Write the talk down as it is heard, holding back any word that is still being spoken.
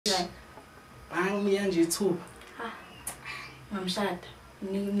Anginika nje ithuba. Ngamshada.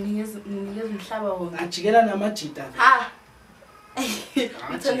 Ninikeza umhlaba wonke. Ajikela namajita.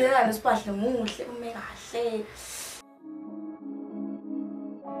 Uthandelana sipahle muhle ume kahle.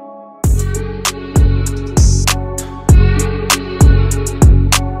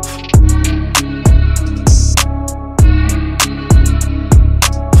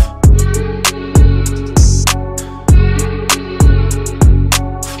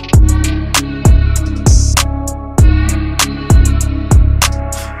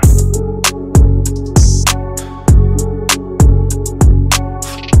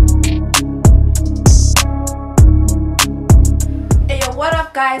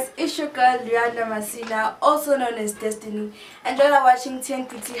 Guys, it's your girl Rihanna Masina, also known as Destiny, and you are watching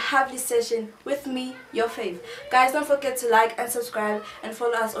TNBT Hubbly Session with me, your fave. Guys, don't forget to like and subscribe and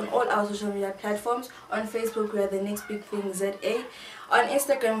follow us on all our social media platforms. On Facebook, we are the next big thing ZA. On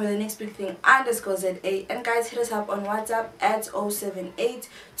Instagram, we're the next big thing _ZA. And guys, hit us up on WhatsApp at 078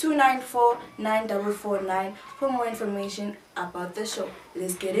 294 9449 for more information about the show.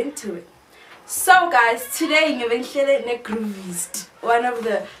 Let's get into it. So guys, today ngibenhlele Grooviest, one of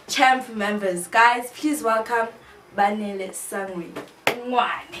the champ members. Guys, please welcome Banele Sangwe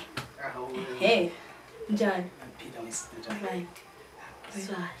Ngwane. Hey, njani? Right.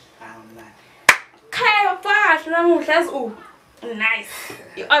 Okay, but namuhla nice.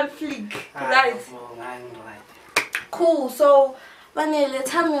 You're on fleek, right? Cool. So Banele,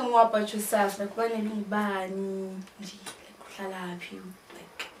 tell me more about yourself. Like Banele ngubani? Nje uhlala phi?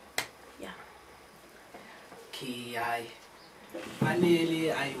 Hayi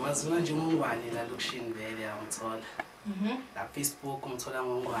Banele ayiwaziwa nje uMngwane la lokushini vele yamthola la Facebook umthola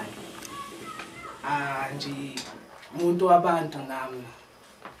ngoNgwane nje umuntu wabantu nami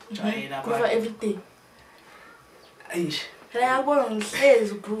jayela groove everyday ayish la yabona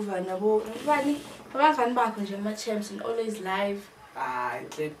ngihlezi groove nabo ngibani abangani bakho nje ama champs and always live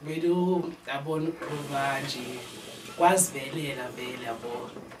like vele yabona groove nje kwazivelela vele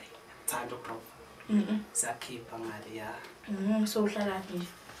yabo thanda groove sakhipha ngale ya so uhlala phi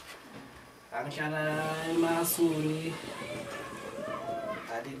angihlala eMasuni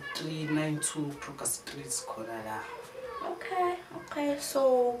ali 392 Kruger Street khona la. Okay,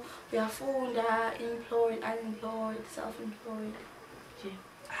 so uyafunda, employed, unemployed, self-employed?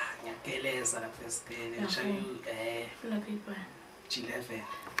 Ngiyageleza la first day funa people G11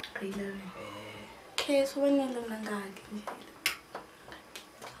 grade 11 okay, so when you ngangaki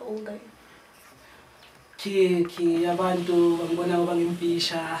how old are you? Ki abantu ngibona kuba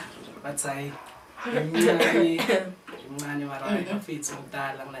ngimpisha bathi hayi Ngwane mara ngafitsi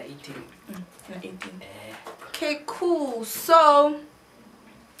ngidala ngina 18 okay, cool. So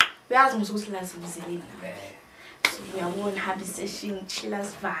uyazi ukuthi la sibizini so uyabona Hubbly Session,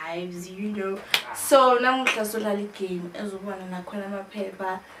 chillers vibes, you know. So namuhla solala game ezobona nakhona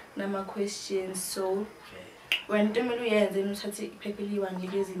amaphepha nama questions. So when ntomela uyenze uthathe iphepha eliyi1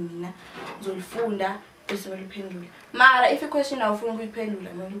 ngikezi mina ngizolifunda bese ngiliphendula. Mara if a question awufuna ukuyiphendula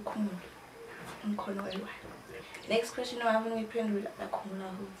kumele ukhumule ngikhono wayi. Next question awufuna ukuyiphendula akhumula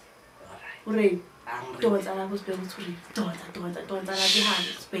ukuthi uready don't ala kusibheka ukuthi don't ala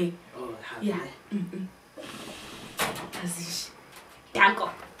bihambe sibheke yeah azish danko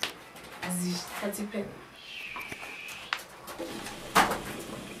azish thathi iphepha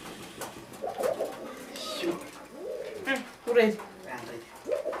ready?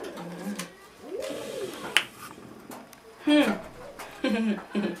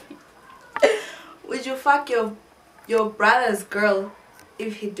 Would you fuck your brother's girl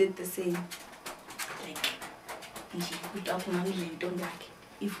if he did the same? Like, if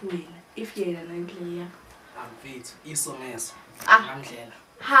you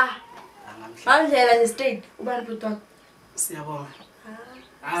ngamdlela straight ubani bhuti wakho siyabonga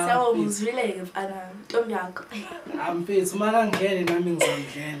siyawuzwile mfana ntombi yakho amfethu makangidlele nami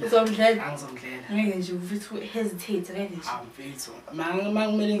ngizomdlela uzomdlela angizomdlela ngeke nje ufithi hesitate ngeke nje amfethu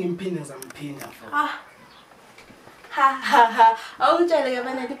makumele ngimphinde ngizamphinda awutshele ke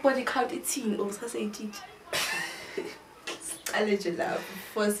bana i-body count ithini usaseyitshitshi qale nje lapho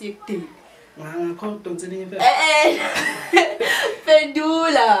before siyekudeni ngakho dontsele impela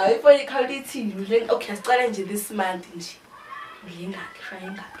pendula i-body count ithini okay sicale nje this month nje ngingaki try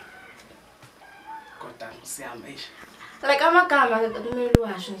ngaki kodwa siyama eish like amagama kumele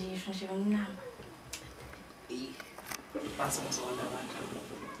uwasho nje nginamba base ngizona abantu.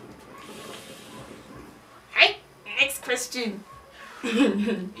 Hey, next question.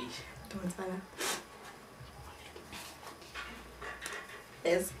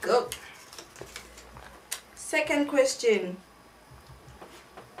 Let's go. Second question.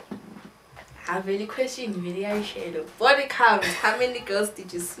 I really question you, really I share. Body count, how many girls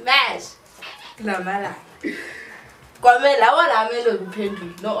did you smash? Lamala. Kwamela wala amelo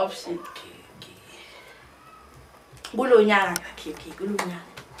kuphendula, no option. Kulo nyaka, okay, kulo nyaka.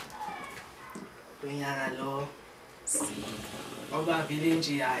 Unyaka lo ngoba vele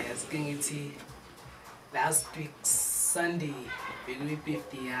nje yasike ngithi last week Sunday bekuyi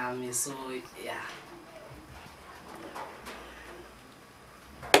 50 yami, so yeah.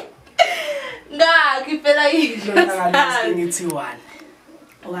 Ngipela yini? Unyaka ngithi 1.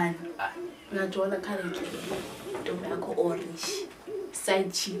 Ngajona currently. Ntombi yakho orange.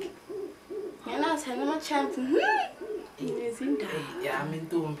 Side chick. Yana thana ama champ. Izindaba. Yami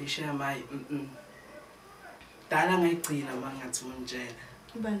intombi shemayi. Dala ngayigcina mangathi ungitshela.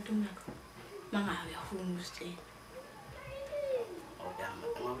 Ubantu nakho. Mangabe uyafuna usitshela.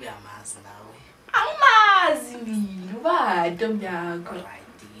 Ngoba uyamazi nawe. Awumazi mina, uba ntombi yakho. Right.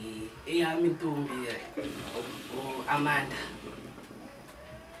 Eyami intombi Amanda.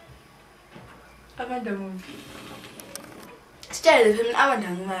 Amanda muphi? Sitshele phela Amanda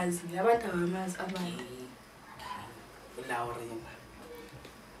angimazi, abantu abamazi Amanda. Laurina.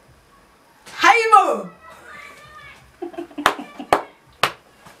 Hayibo.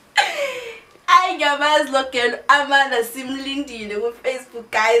 Ay ngiyamazi lo girl Amanda simlindile ku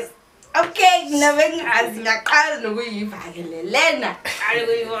Facebook guys. Okay, ngingazi ngiyaqala nokuyivakele lena.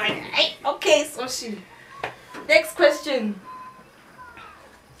 Ayikuyibona. Hey, okay, so she. Next question.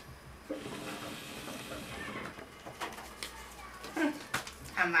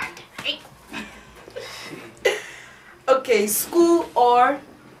 Amanda. Hey. Okay, school or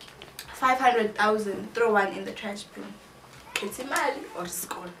 500,000, throw one in the trash bin. Ketimali or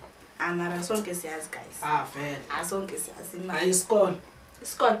school? Amara sonke siyazi guys. Vele. Sonke siyazi imali. Ayisikole.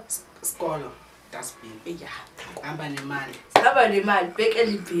 School. That's big. Yeah. Hamba nemali. Hamba nemali, big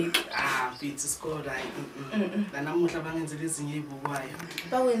and big. Mfethu isikole hayi. La namuhla bangenzela izinye izibukwayo.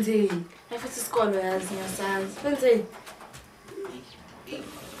 Bawenzeni? Afuthi isikole yazi ngiyasazi. Wenzeni?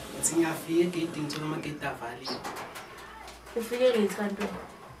 Singafika egedini ngithola amagedi avaliwe. Ufike late kanti?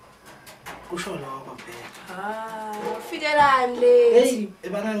 Kusho lokho phela. Ufikelani late? Hey,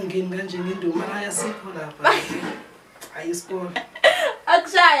 ebangangeni kanje ngenduma ayasikho lapha. Ayisikole.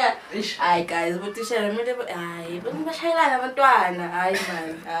 Akushaya. Eish. Hayi guys, botishela kumele hayi bashayelana abantwana. Hayi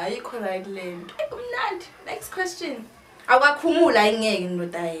man, ayikho right lento. Kumnandi. Next question. Awukakhumula ingeke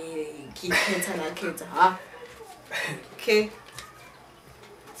ndoda ngikhetha la khetha. Ha. Okay.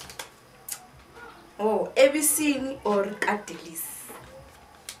 Oh, ABC or Kadilis?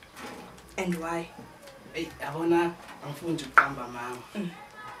 And why? Hey, yabona angifuni nje uqamba mama.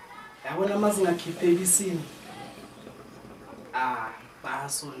 Yabona mazingakhiphe ebisini.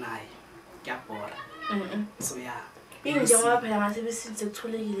 Baso naye. Kuyabhora. So yeah. Yini njengoba phela ngathi besini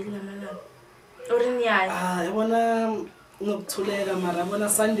sekutholekile kulamalanga. Orinyaya. Yabona ngokuthuleka mara yabona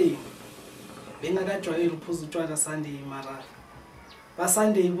Sunday. Bengakajwayele ukuphuza utshwala Sunday mara. Ba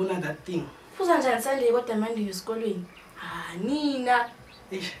Sunday ibona that thing. Phuza njani Sunday kodwa manje esikolweni? Nina.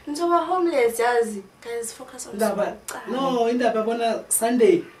 Njoba homeless yazi. Guys focus on indaba. No, indaba yabona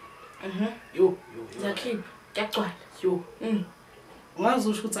Sunday. Yo. Zakhipha. Kuyagcwala. Yo. Ungazi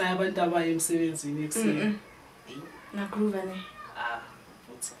usho ukuthi abantu abaye emsebenzini ekuseni. Na groove ne.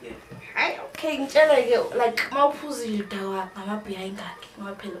 Futhi ke. Hayi okay ngitshela ke like mawuphuzile dawa ngamabhiya ingakhi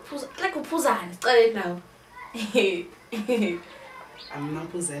ngoba phela uphuza like uphuzana sicela indawo.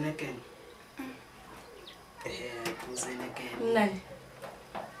 Amnaphuzene again. Phuzene again. Nani?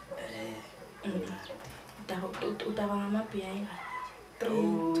 Udaba ngamabhiya ingakhi.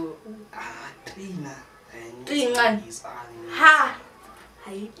 3 na. 3 ngani? Ha.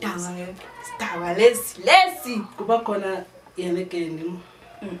 Hayi dawa ngeke. Dawa lesi. Kuba khona yena again.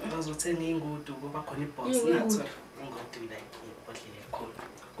 Bazothenga ingudu kuba khona ibox na 12 ingudu like ibhodlela ekhulu.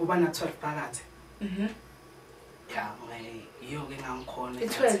 Kuba na 12 phakathi. Yeah, iyo ke ngangikhona.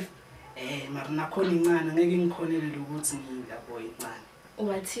 12. Mara nakhona incane ngeke ngikhonelele ukuthi ngiyabo incane.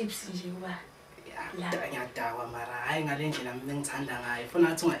 Uba tips nje kuba. Yeah, ngiyadawa mara hayi ngale ndlela mina ngithanda ngayo. Ufuna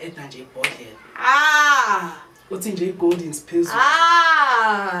ukuthi unga-add nje ibhodlela. Uthi nje igolden siphezulu.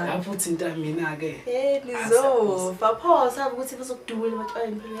 Lapho uthi into mina ke. Nizo. Papa sabe ukuthi bazokudula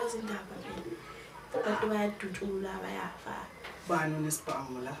batshwayini phela yazi indaba phela. Abantu bayadutshula bayafa. Bani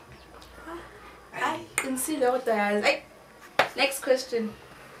unesibhamu la? Hayi qinisile kodwa yazi. Ay. Next question.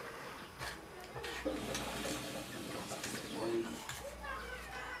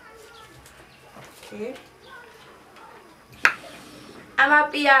 Okay.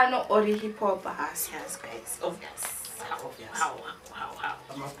 Amapiano or hip hop? Yes, guys. Obvious. How?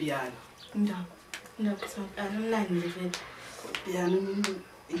 Amapiano. No, it's not. I'm not even. Piano.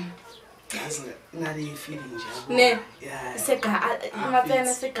 Ngali feeling nje. Ne. Yeah. Seka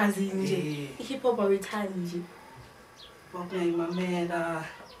imapena segazini nje. Hip hop awuthandi nje. Pop ngiyimamela,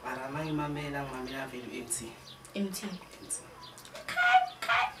 barama ngimamela ngimamela vele empty. Empty.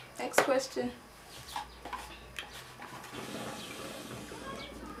 Okay. Next question.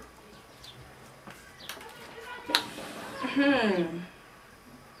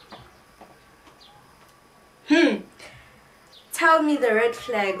 Tell me the red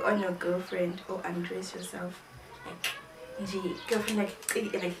flag on your girlfriend or undress yourself. Like, girlfriend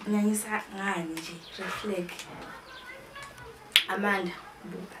like nyanyisa ngani nje red flag. Amanda,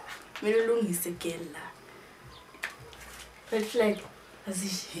 mele ulungise girl la. Red flag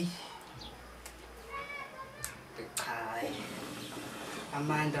azishi. Hayi.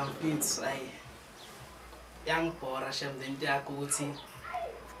 Amanda mfethu ay. Yangibhora shem lento yakho ukuthi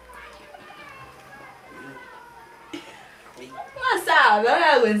Masabe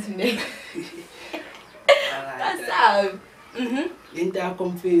akwenzi ne. Masabe. Lento yakho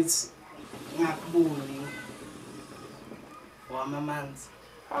mfethu ngakuboni. Wama manzi.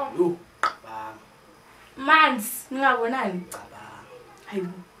 Yo, ba. Manzi, ngingabonani? Cabanga.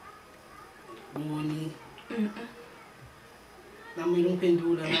 Hayibo. Boni. Nami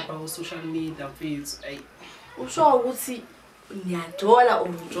ngiphendula ngapha ku social media mfethu ay. Usho ukuthi niyajola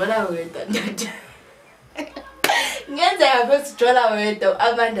ujola wedwa ndada. Ngenzeka futhi ujola wedwa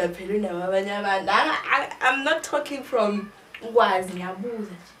Amanda phela unabanye abantu. I'm not talking from ukwazi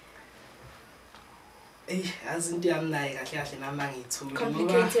ngiyabuza nje. Azinto yami naye kahle kahle nama ngithuli.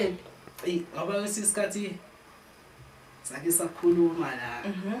 Complicated. Ngoba kwesikhathi sake sakhuluma la.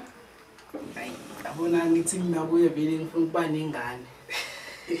 Hayi, yabona ngithi mina kuye vele ngifuna ukuba nengane.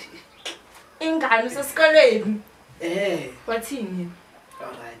 Ingane usesikoleni. Wathini?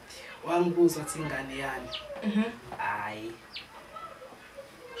 Alright. Wangibuza wathi ingane yani. Hayi.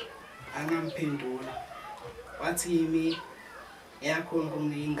 Angamphendula. Wathi yimi yakho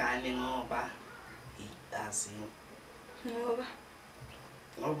ngumngane ngoba azi.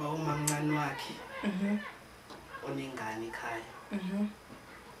 Ngoba umamncane wakhe. Onengane ekhaya.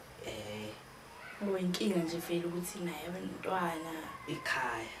 Ngoyinkinga nje vele ukuthi naye abantwana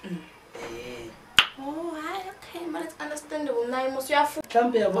ekhaya. Oh, hayi okay, but it's understandable. Naye musu uyafuna.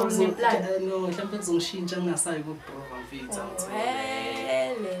 Mhlambe yabo no, mhlambe kuzongishintsha ngingasayi ku prova mfethu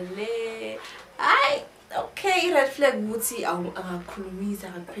awuthole. Lele. Hayi, okay, red flag ukuthi akakhulumisa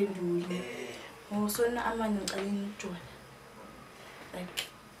akaphenduli. Oh, so na amanye ngicela ngijona. Like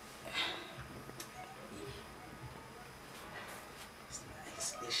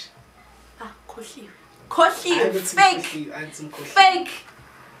Khohliwe. Fake.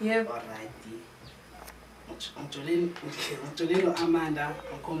 Yep. Alright. Ngijoleni Amanda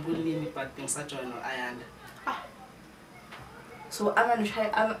ngikhumbulini but ngisajoyina no Ayanda. So Amanda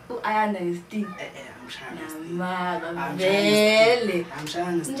ushaya Ayanda ngesting. Amshaya Mama vele.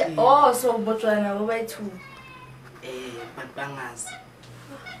 Amshaya ngesting. Oh, so botshwana bo bayi2. But bangazi.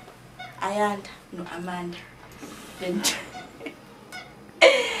 Ayanda no Amanda. Then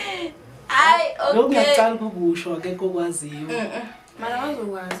Ay, okay. Lokungaqala ukusho akekho kwaziyo. Mana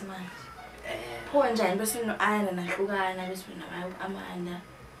bazokwazi manje. Pho njani bese no Ayanda nahlukana bese nabayo Amanda.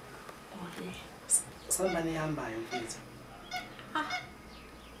 Okay. Samba nihambayo mfethu.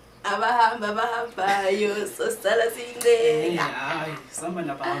 Abahambayo sosala sinde. Hayi, samba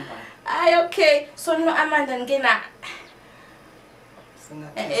nabahambayo. Ay, okay. So no Amanda ngena.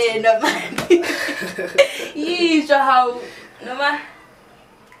 No man. Yisho how no ma.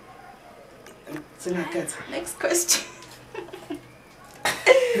 Next question.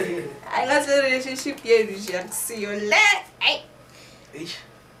 I got a relationship here with you. See you later.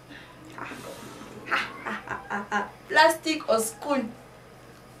 Plastic or spoon?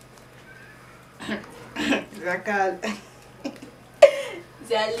 Zakal.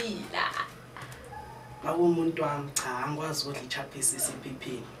 Zalila. Umuntu wami cha angikwazi ukuthi ichaphise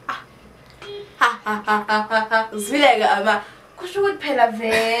isiphiphini. Zileka ama kusho ukuthi phela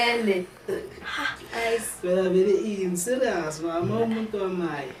vele. Guys, Vele in serious mama umuntu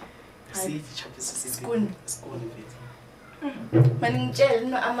wamayi. Sithi chaphise isiphiphini. Spoon mfethu. Mani ngitshela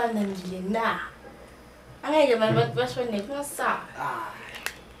no Amanda ngile na. Angeke manje abantu bashone ngasa.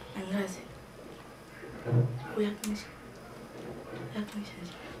 Angazi. Uyakunisha. Uyakunisha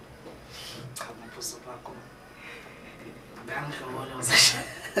nje. Cha mpuso bakho. Ngangihlola uzasha.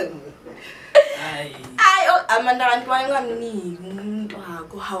 Ay, Amanda abantu bayangamniki umuntu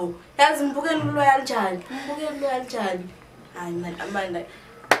wakho hawo. Yazi mbukeni uloyal njani? Mbukeni uloyal njani? Hayi man Amanda.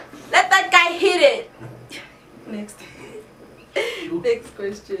 Let that guy hit it. Next. Next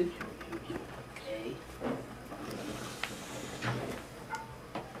question. Okay.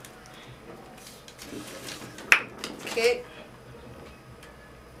 Okay.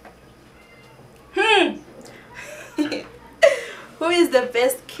 Who is the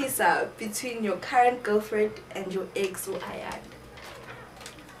best kisser between your current girlfriend and your ex or Ayan?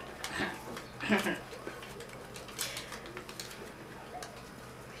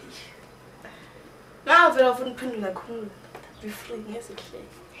 Now vele ufuna uphendula kakhulu. Be free ngesihle.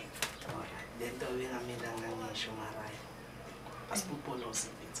 Lento bengamela ngisho marayi. Asipopolosi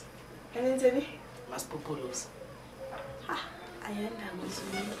mfethu. Anenzeni? Masipopolosi. Ayanda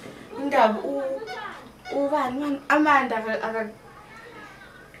kuzulu. Indaba ubani man Amanda aka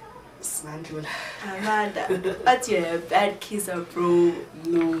Singandlula. Amanda, but you're a bad kisser, bro.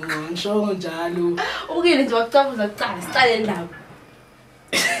 No, ngisho njalo. Ukile nje wakucabuza kuqala siqale indaba.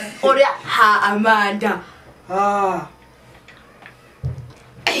 Oya ha Amanda.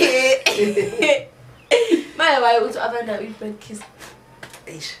 Maya uthi Amanda uyi bad kisser.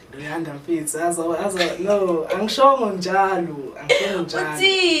 Eish, Luyanda mfethu, aza no, angishongo njalo,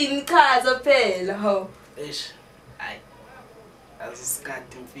 Uthini chaza phela ho. Eish. Hayi.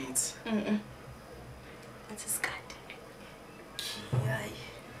 Azisikade mfethu. Athi sikade. Hayi.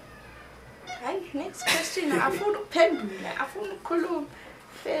 Hayi, next question. Afuna ukuphendula, afuna ukukhuluma.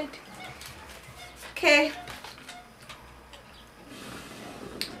 Fed. Okay.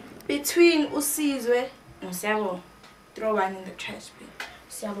 Between Usizwe noSiyabonga, throw one in the trash bin.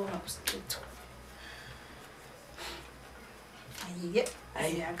 Siyabonga uStritho. Ayiye,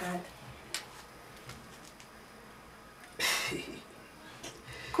 ayakala.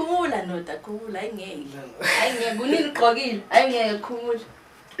 Khumula ndoda, khumula ayingeke. Ayingeke kunini ugqokile, ayingeke khumula.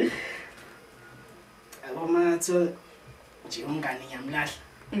 Abomatho nje umngane ngiyamlahla.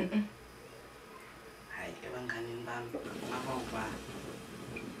 Hayi ebangani bami ngaba uba.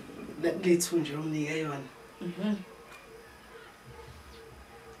 Lethu nje omnike yona.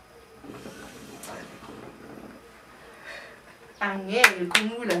 Angeke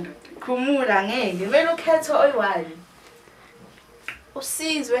khumula ndoda. Khumula angeke. Kumele ukhethe oyi-1.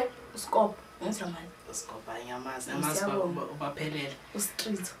 Usizwe, uSkopo, ngizamani. USkopo ayamazi, amazi ubaphelele.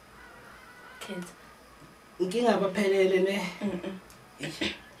 uStritho. Khetha. Inkinga abaphelele ne.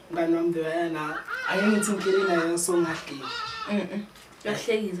 Ngani wami deyana, ake ngithi inkinga nayo songahleki.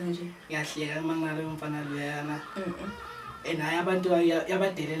 Uyahlekisa nje. Ngiyahleka mangale umfana luyana. Naye abantu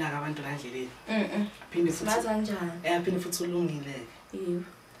yabadelela abantu la endleleni. Phinde futhi. Baza kanjani? Phinde futhi ulungile. Yebo.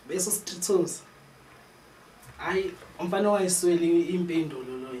 Bese uStritho's. Hayi, umfana wayesweli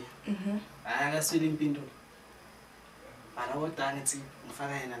impendulo loyo. Hayi akasweli impendulo. Bara kodwa ngithi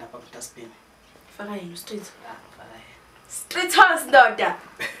ngifaka yena lapha ku dustbin. Faka yena uStritho. Ngifaka yena. Stritho's ndoda.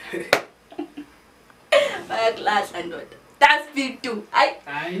 Bayakulahla ndoda. Dustbin too.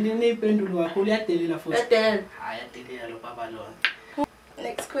 Hayi nempendulo kakhulu yadelela futhi. Yadelela. Hayi yadelela lo baba lona.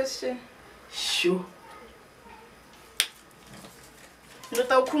 Next question. Sure.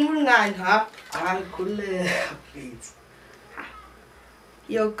 Ndoda ukhumula ngani ha? Hayi khuleka please.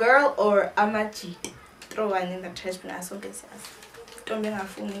 Your girl or amajita? Throw one in the trash bin asonke siyazi. Ntombi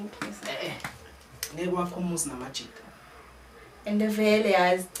engafuni ukukisa. Ngeke wakho umuzi namajita. And vele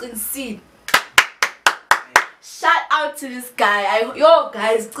yazi qinisile. Shout out to this guy. Yo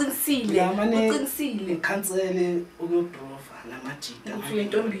guys qinisile. Uqinisile. Ngikhansele ukuyodrova namajita. Uthi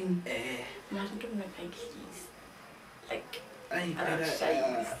ntombini. Manje ntombi ngayikhlisi. Like Ayi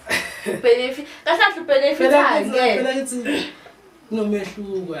benefit. Kahle benefit ngeke. phela ithi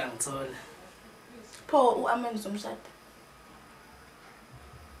nomehluko yangithola. Pho uAmanda zomshado.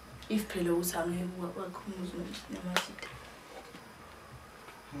 If phela uthi angeke wakhumuza namajita.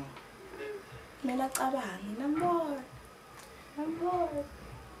 Mina cabangi nambona.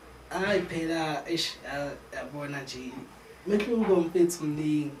 Hayi phela yabona nje mehluko mfethu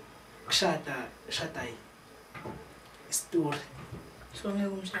mningi kushada yi story. So ngeke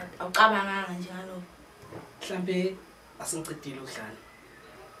umshado. Awucabanganga nje ngalokho. Mhlambe asingicedile ukudlala.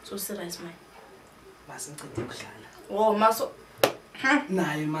 So serious man. Masingicedile ukudlala. Oh maso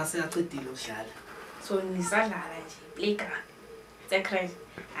Naye mase yacedile ukudlala. so nisadlala nje playground. It's crazy.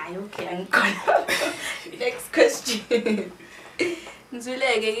 Ayi okay angikhona. Next question.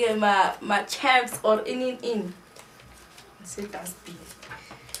 Nizuleke ke ma champs or in. Sit dustbin.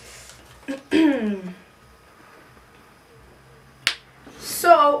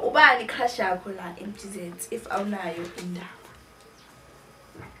 So ubani crush yakho la MTZ if awunayo indaba?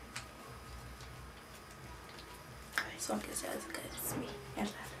 Sonke siyazi guys, it's me.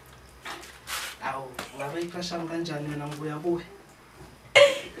 Yadlala. Awu, ngabe icrush yami kanjani wena ngibuya kuwe?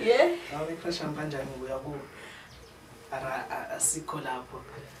 Yeah. Ngabe icrush yami kanjani ngibuya kuwe? Ara asikho lapho.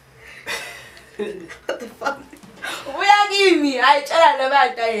 What the fuck? Ubuya kimi, hayi tshela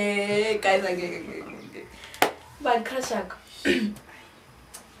labantu guys angeke. But crush yakho. Hayi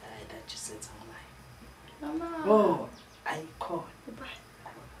that just said something. Mama. Oh, ayikho. Bye.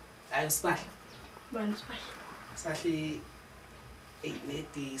 Ayo Sibahla. Bani Sibahla? Sahle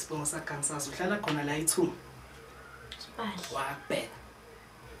nedi sibongo sakhansaso uhlala khona la eThuma. Sibahla. Wakubheka.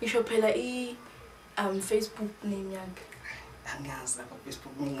 Isho phela Facebook name yakhe. Angazi lapha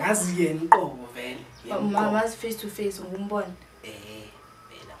Facebook. Ngazi yena iqobo vele. Mama face to face ngumbona.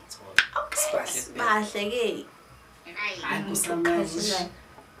 Phela ngithola. Sibahla ke. Hayi kusamazi.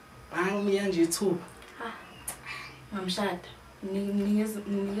 Angimiya nje ithuba. Ngamshada. Nikeza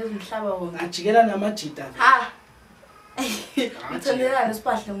umhlaba wona. Ajikela namajida vele. Ha. Uthandelana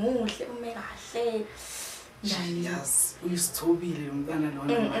Sibahla muhle ume kahle. Yes, uyisithobile lo mntana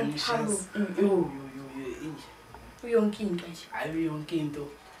lona manje shazi. Yo. Uyonke into nje. Hayi yonke into.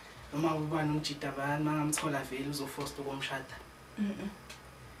 Noma ubani umjida bani mangamthola vele uzofosta ukomshada.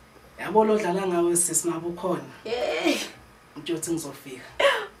 Yabo lo dlala ngawe sesingabe ukhona. Uthi ngizofika.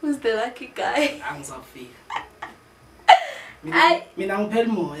 Who's the lucky guy? Angizofika. Mina ngiphela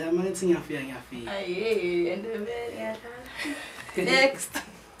moya mangithi ngiyafika. Aye, endebele yadlala. Next.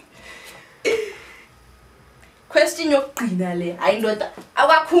 Question yokugcina le. Hayi ndoda,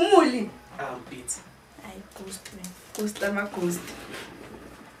 awakakhumuli. Beat. Hayi ghost man. Ghost ama ghost.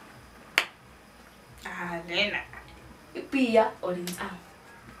 Lena. Ipia or insang.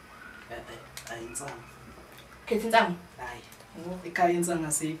 Ayintsanga. Khetha insang. Hayi. Ekhaya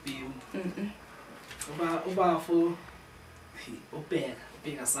insanga seyibhimu. Ubafo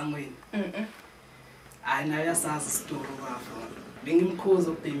ubheka sangweni. Hayi naye yasazi isitori ubafo.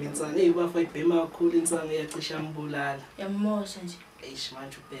 Bengimkhuza ukubhema insanga. Ubafo ayibhema kakhulu insanga eyacisha ambulala. Yamosha nje.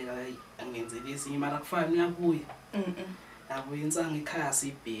 Manje ubheka hayi angenzele esinye imali akufani uyabuya. Yabuya insanga ekhaya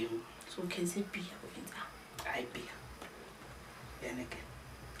siyibhemu. So khetha ipia or insang. Hayi bheka. Yeneke.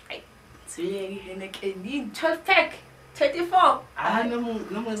 Siyeke Heineken 12 pack 24. Hayi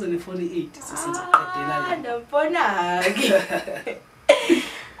noma ezene 48 sisenza uqedela la. Ndabona ke.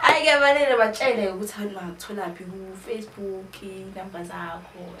 Ayike balele batshele ukuthi hani ungakuthola phi ku Facebook inamba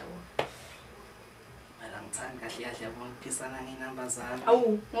zakho yabo. Mara ngithanda kahle kahle yabona ukhisana nginamba zami.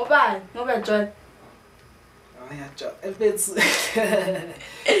 Awu ngobani? Ngoba John. Ayajo efethu.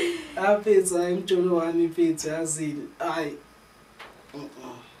 Afethu ayimjolo wami mfethu yazile. Hayi.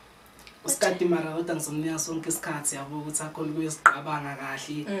 Usikati mara kodwa ngizomnika sonke isikhathi yabo ukuthi akhona kuyesiqabanga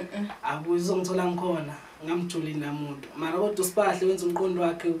kahle. Abuye uzongithola ngikhona ngamjoli namuntu. Mara kodwa uSibahla wenza umqondo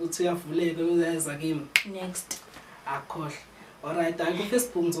wakhe ukuthi uyavuleka uyaza kimi. Next. Akhohle. Alright, hayi ku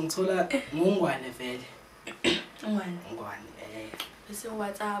Facebook ngizongithola ngongwane vele. Ngwane. Bese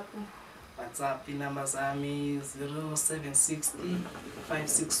WhatsApp. WhatsApp inamba zami 0760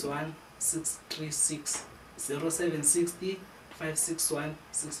 561 636 0760 561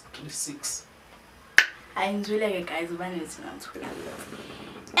 636. Ayingizwile guys ubanethi ngamthola.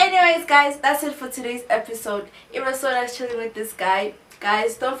 Anyways guys, that's it for today's episode. It was so nice chilling with this guy.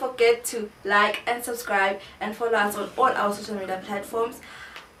 Guys, don't forget to like and subscribe and follow us on all our social media platforms.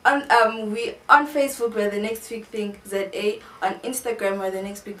 On Facebook we're the next big thing ZA, on Instagram we're the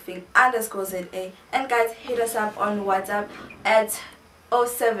next big thing _ZA, and guys hit us up on WhatsApp at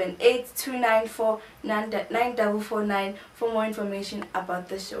 0782949449 for more information about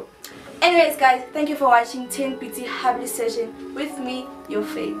the show. Anyways guys, thank you for watching TNBT Hubbly Session with me, your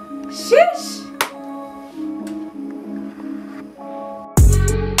fave. Sheesh!